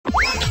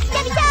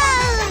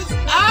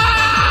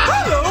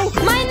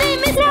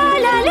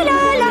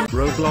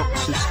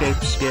Roblox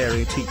escape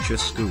scary teacher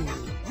school.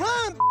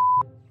 Run!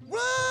 Run!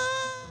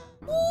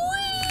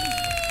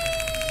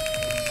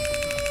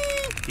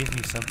 Give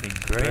me something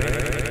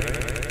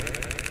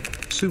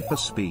great. Super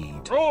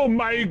speed. Oh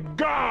my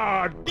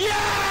god!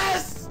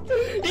 Yes!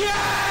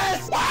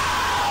 Yes!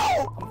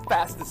 Wow! I'm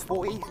fast as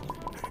 40.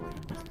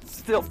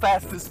 Still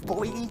fast as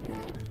 40.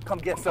 Come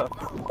get some.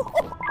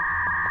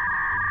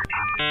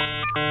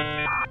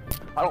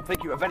 I don't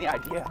think you have any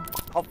idea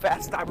how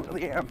fast I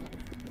really am.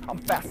 I'm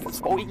fast as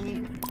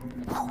 40.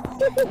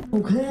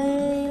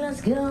 Okay,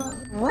 let's go.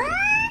 What?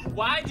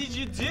 Why did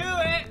you do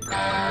it?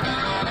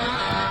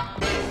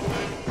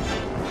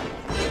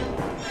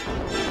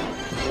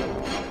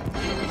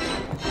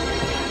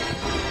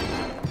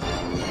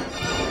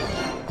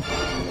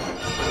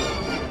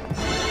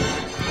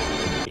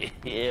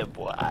 Yeah,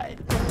 boy.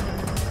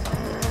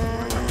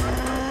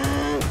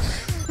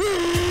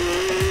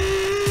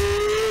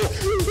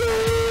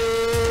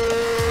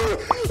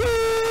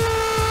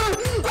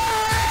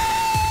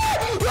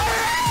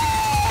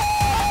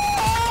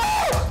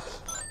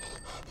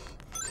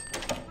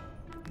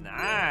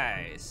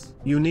 Nice.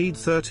 You need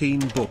 13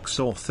 books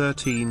or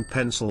 13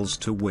 pencils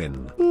to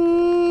win.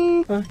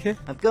 Okay.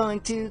 I'm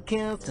going to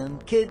kill some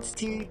kids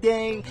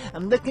today.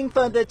 I'm looking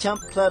for the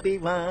chump clubby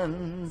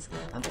ones.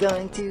 I'm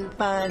going to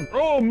find...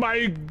 Oh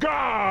my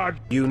god!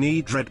 You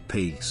need red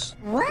piece.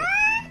 What?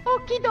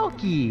 Okie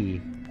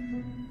dokie.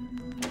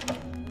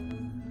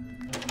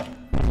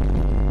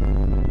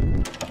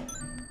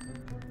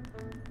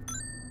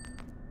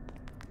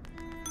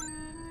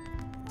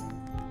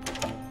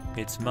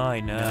 It's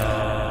mine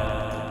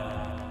now.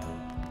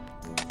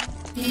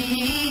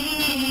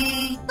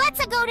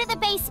 Let's go to the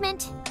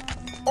basement.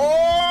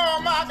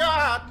 Oh my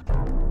god!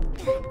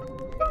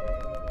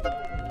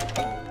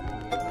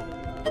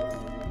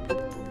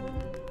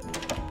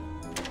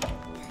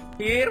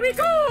 Here we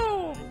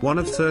go! One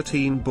of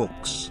 13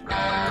 books.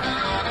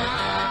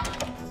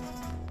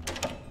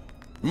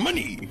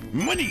 Money!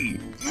 Money!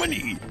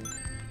 Money!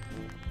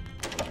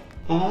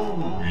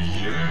 Oh,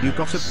 yeah. You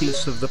got a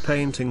piece of the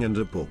painting and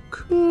a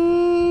book.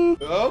 Okie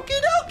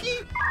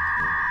dokie!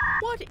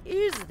 What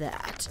is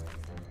that?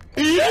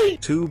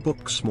 2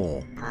 books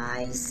more.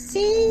 I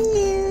see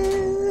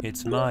you.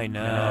 It's mine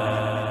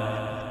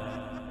now.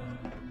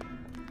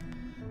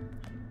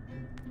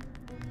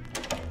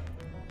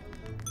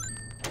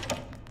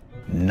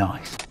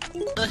 Nice.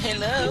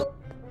 Hello?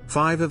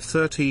 5 of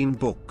 13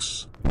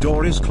 books.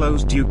 Door is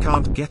closed, you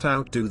can't get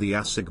out, do the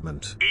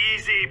assignment.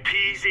 Easy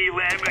peasy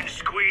lemon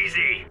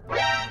squeezy.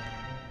 Wait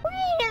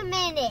a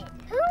minute.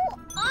 Who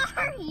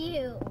are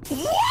you?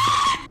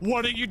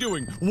 What are you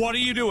doing? What are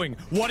you doing?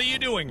 What are you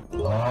doing?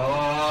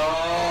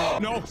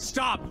 No,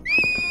 stop!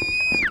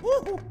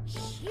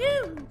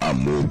 Shoot.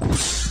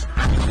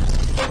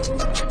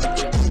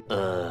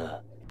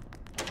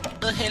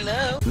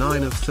 Hello?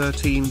 9 of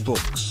 13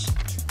 books.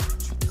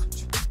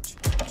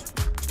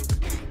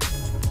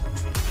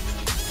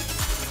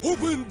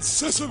 Open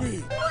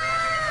sesame!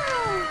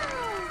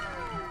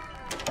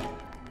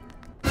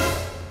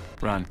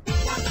 Run.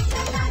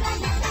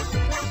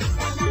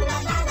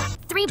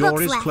 3 Door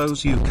books is left.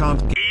 closed, you can't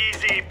get...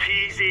 Easy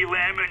peasy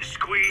lemon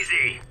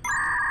squeezy.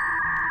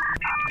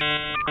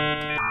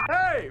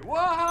 Hey,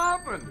 what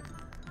happened?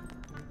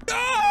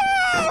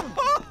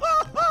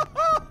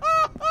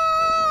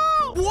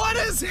 What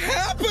is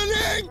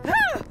happening?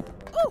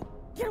 Oh,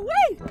 get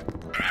away!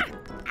 Ah,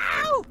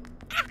 ow!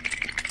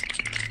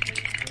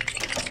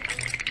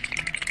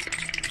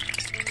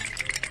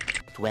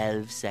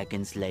 12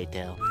 seconds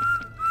later.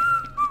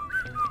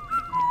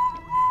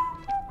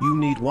 You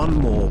need 1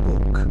 more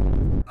book.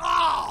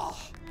 Oh,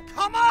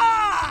 come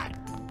on!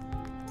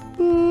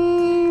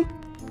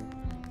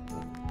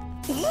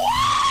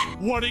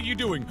 What are you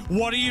doing?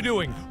 What are you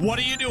doing? What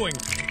are you doing?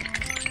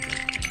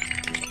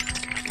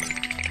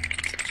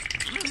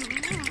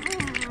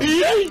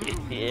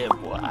 Yeah,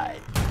 boy.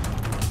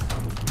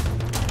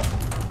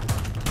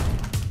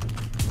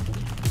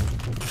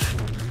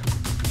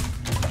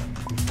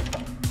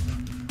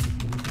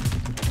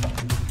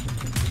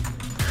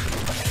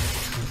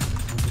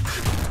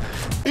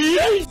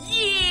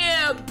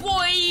 Yeah,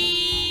 boy!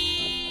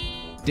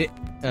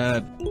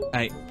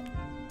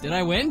 Did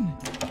I win?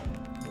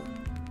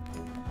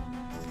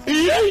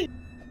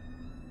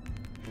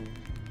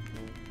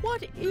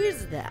 What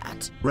is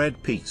that?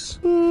 Red piece.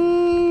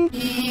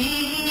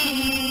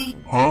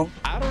 Huh?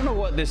 I don't know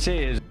what this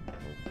is.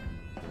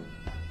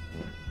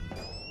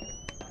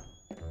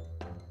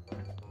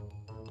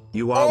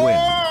 You are win.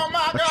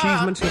 my God!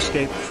 Achievement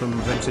escaped from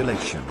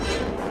ventilation.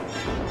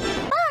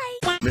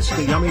 Bye.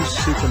 Mr. Yummy's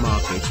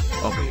supermarket,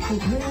 OBBY.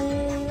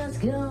 Okay, let's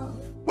go.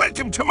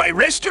 Welcome to my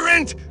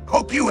restaurant!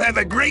 Hope you have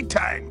a great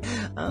time!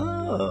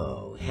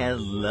 Oh,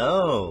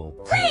 hello.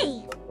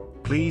 Free.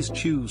 Please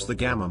choose the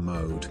gamma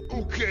mode.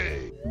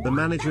 Okay. The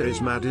manager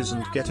is mad,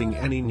 isn't getting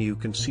any new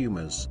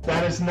consumers.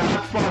 That is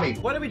not funny.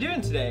 What are we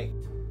doing today?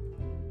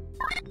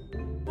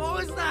 What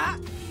was that?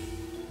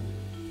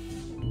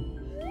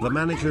 The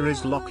manager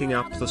is locking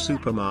up the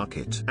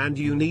supermarket, and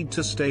you need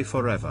to stay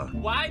forever.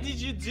 Why did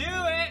you do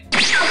it?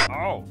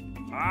 Oh,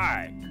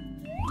 hi.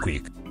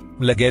 Quick.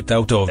 Let's get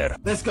out of here.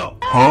 Let's go.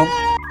 Huh?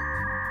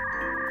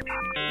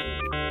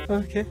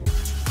 Okay.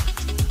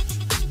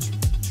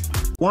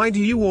 Why do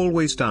you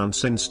always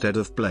dance instead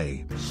of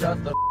play? Shut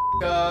the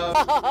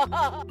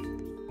up.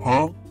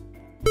 Huh?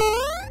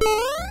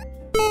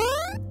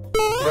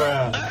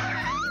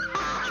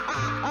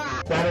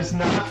 That is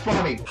not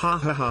funny. Ha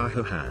ha ha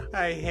ha ha.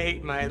 I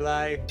hate my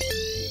life.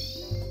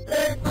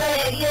 Let's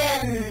play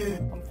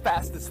again. I'm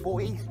fast as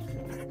boy.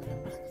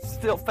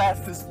 Still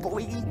fast as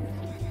boy.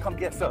 Come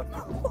get some.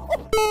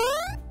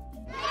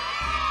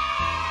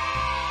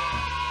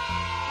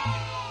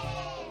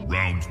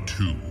 Round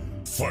 2.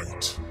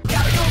 Fight.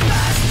 Gotta go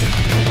fast.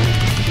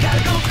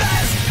 Gotta go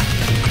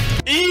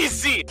fast.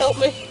 Easy! Help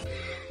me.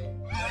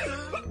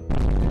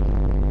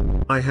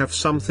 I have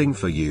something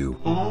for you.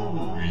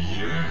 Oh,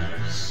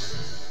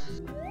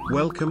 yes.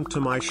 Welcome to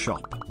my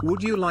shop.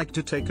 Would you like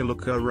to take a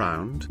look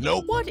around?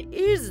 Nope. What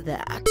is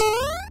that?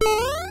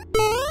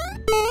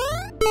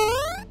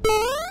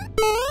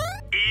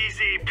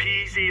 Easy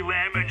peasy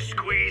lemon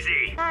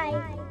squeezy.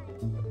 Hi.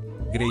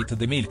 Great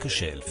the milk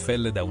shelf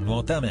fell da un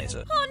nuota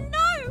mesa. Oh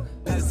no!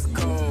 Let's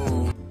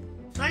go.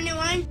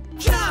 21.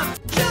 Jump,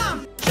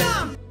 jump,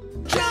 jump,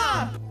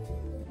 jump.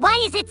 Why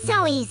is it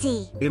so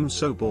easy? I'm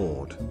so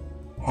bored.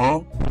 Huh?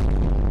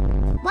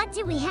 What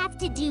do we have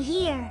to do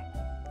here?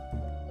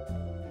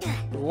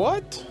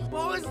 What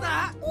was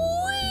that?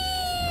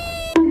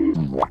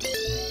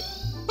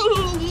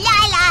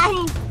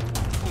 LaaLaa!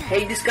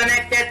 Hey,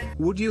 disconnected.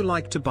 Would you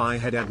like to buy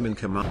head admin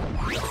command?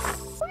 Wait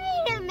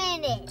a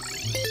minute.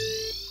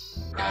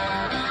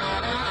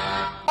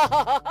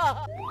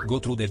 Go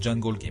through the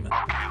jungle game.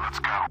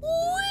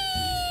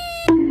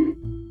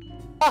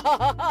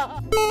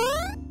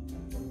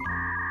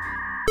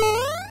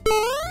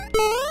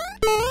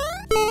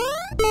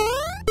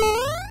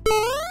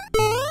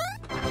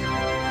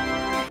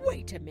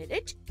 Wait a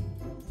minute.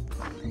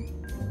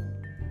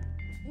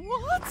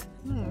 What?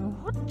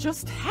 What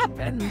just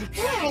happened?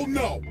 Oh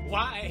no!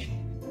 Why?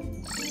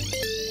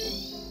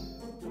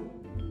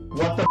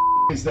 What the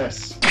is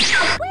this?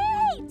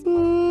 Wait!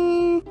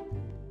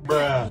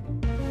 Bruh.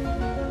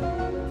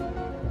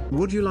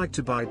 Would you like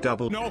to buy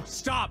double? No,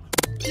 stop!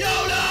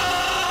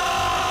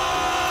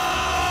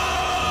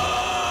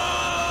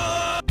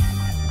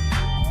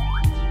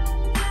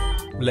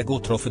 Let's go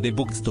through the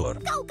bookstore.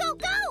 Go, go,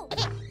 go!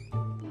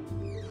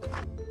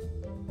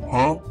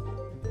 Huh?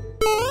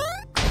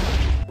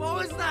 What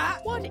was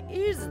that? What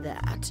is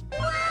that?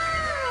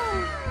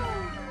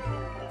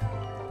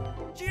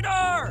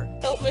 Cheater!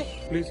 Help me.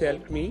 Please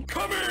help me.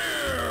 Come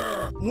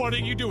here! What are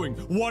you doing?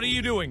 What are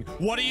you doing?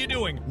 What are you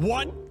doing?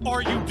 What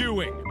are you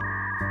doing?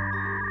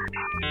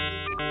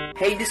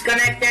 Hey,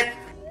 disconnected.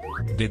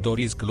 The door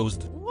is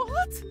closed.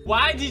 What?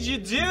 Why did you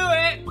do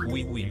it?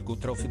 We will go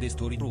through the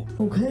story room.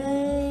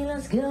 Okay,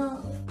 let's go.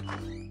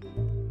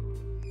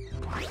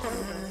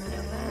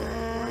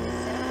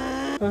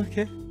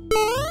 Okay.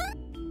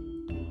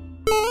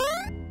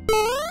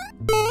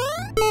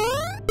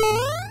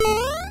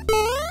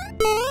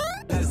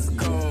 Let's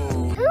go.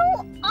 Who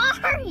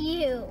are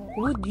you?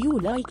 Would you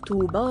like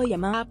to buy a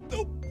map?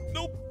 Nope,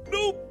 nope,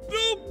 nope,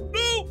 nope,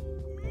 nope,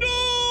 no!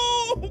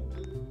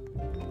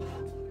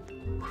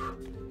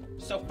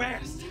 So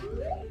fast.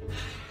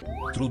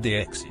 Through the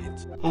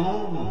exit.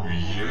 Oh,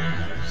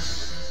 yes.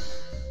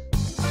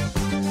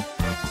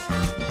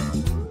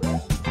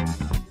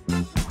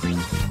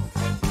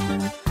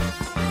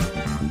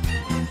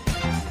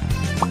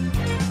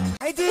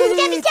 I did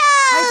it!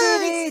 I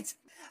did it!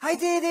 I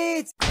did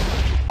it!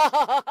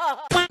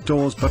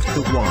 Doors but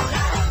the why.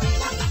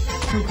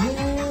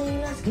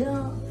 Okay, let's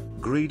go.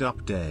 Greed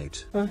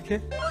update.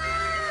 Okay.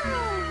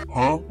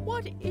 Huh?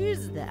 What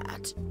is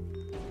that?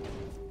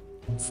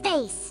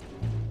 Space.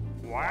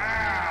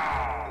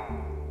 Wow!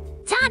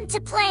 Time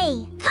to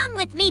play. Come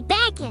with me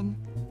back in.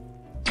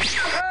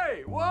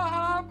 Hey, what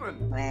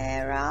happened?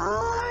 Where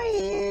are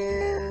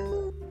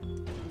you?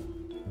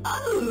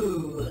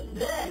 Oh,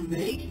 that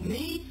makes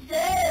me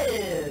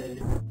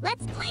sad.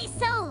 Let's play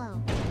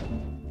solo.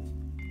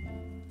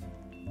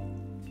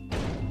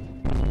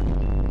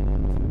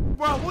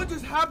 Bro, what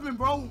just happened,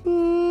 bro?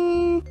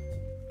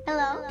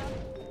 Hello?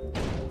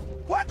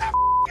 What the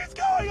is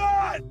going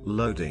on?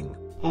 Loading.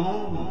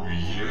 Oh,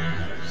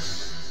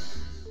 yes.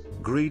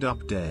 Greed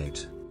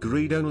update.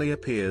 Greed only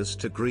appears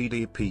to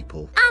greedy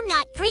people. I'm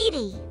not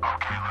greedy.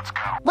 Okay, let's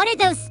go. What are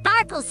those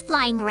sparkles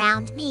flying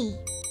around me?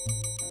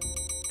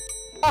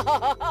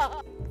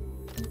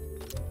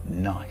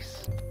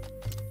 Nice.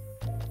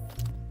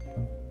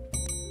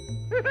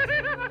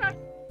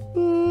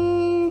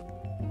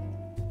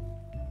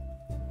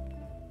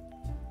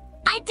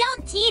 I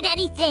don't need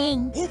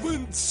anything.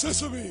 Open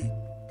sesame!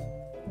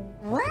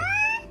 What?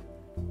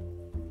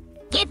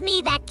 Give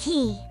me that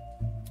key.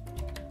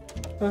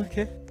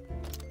 Okay.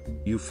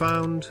 You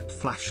found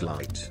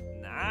flashlight.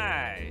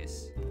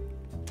 Nice.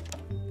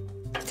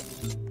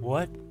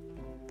 What?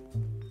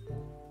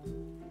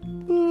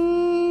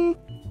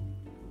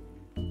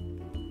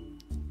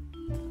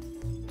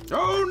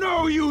 Oh,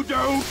 no, you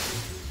don't!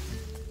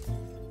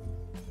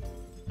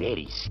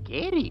 very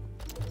scary.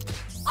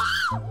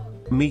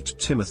 Meet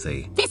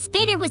Timothy. The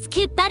spider was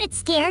cute, but it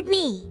scared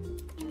me.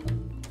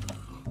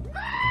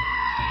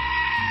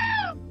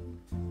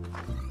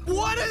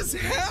 What is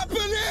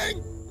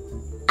happening?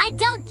 I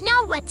don't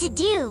know what to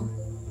do.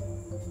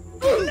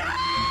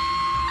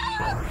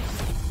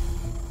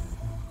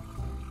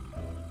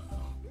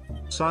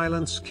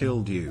 Silence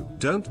killed you.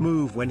 Don't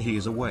move when he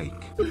is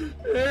awake.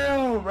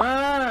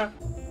 LaaLaa.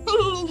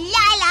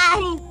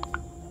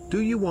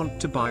 Do you want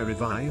to buy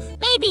revive?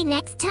 Maybe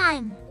next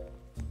time.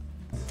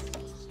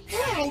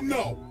 Hell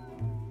no!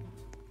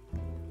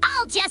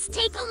 I'll just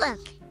take a look.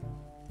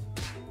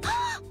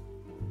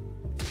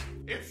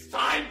 It's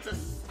time to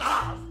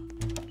stop!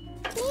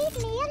 Leave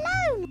me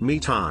alone.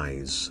 Meet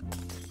eyes.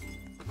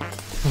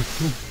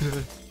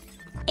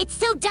 It's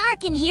so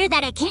dark in here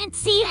that I can't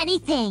see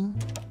anything.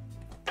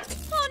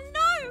 Oh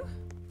no!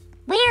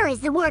 Where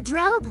is the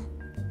wardrobe?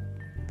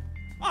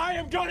 I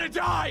am gonna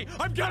die!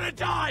 I'm gonna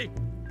die!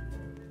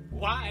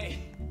 Why?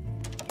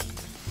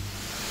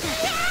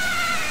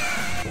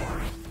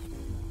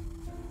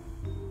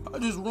 I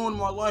just ruined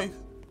my life.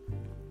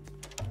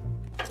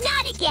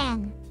 Not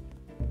again.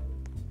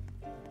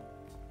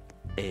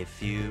 A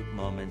few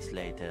moments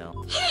later.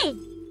 Hey!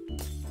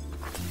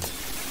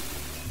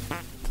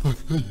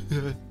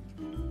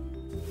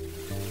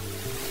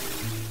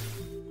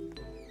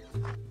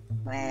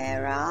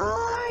 Where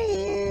are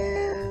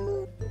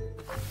you?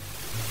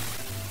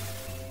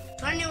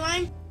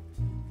 21.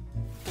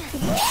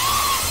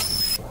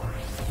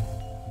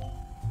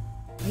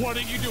 What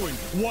are you doing?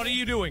 What are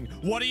you doing?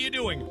 What are you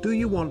doing? Do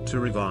you want to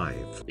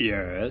revive?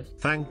 Yes.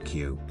 Thank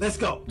you. Let's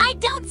go. I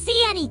don't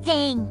see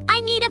anything.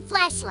 I need a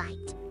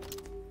flashlight.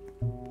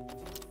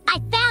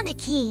 I found a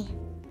key.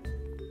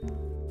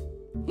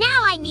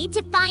 Now I need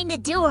to find the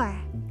door.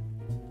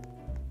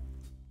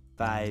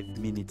 5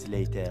 minutes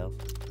later.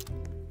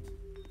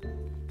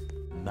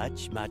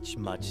 Much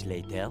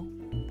later.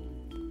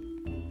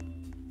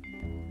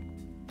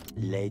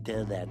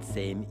 Later that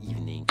same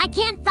evening. I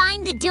can't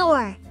find the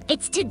door.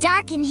 It's too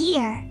dark in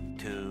here.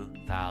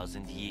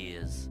 2,000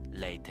 years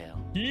later.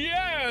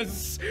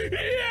 Yes!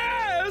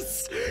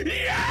 Yes!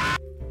 Yes!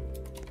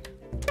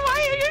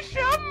 Why are you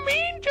so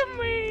mean to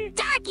me?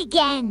 Dark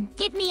again.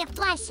 Give me a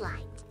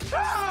flashlight.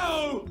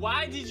 Oh!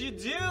 Why did you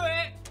do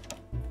it?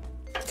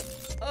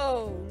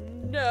 Oh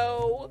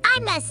no. I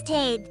must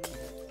hide.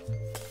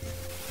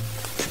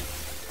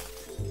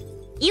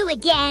 You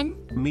again?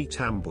 Meet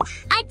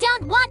ambush. I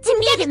don't want to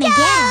meet him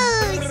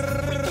again.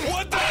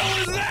 What the hell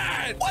is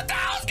that? What the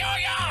hell's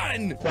going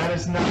on? That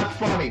is not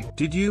funny.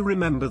 Did you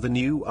remember the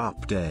new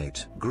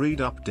update? Greed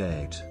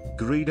update.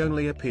 Greed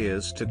only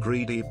appears to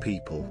greedy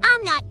people.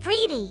 I'm not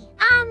greedy.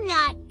 I'm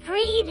not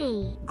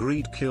greedy.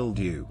 Greed killed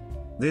you.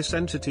 This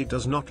entity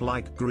does not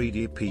like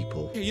greedy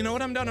people. You know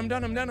what? I'm done. I'm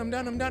done.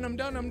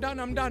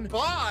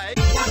 Bye.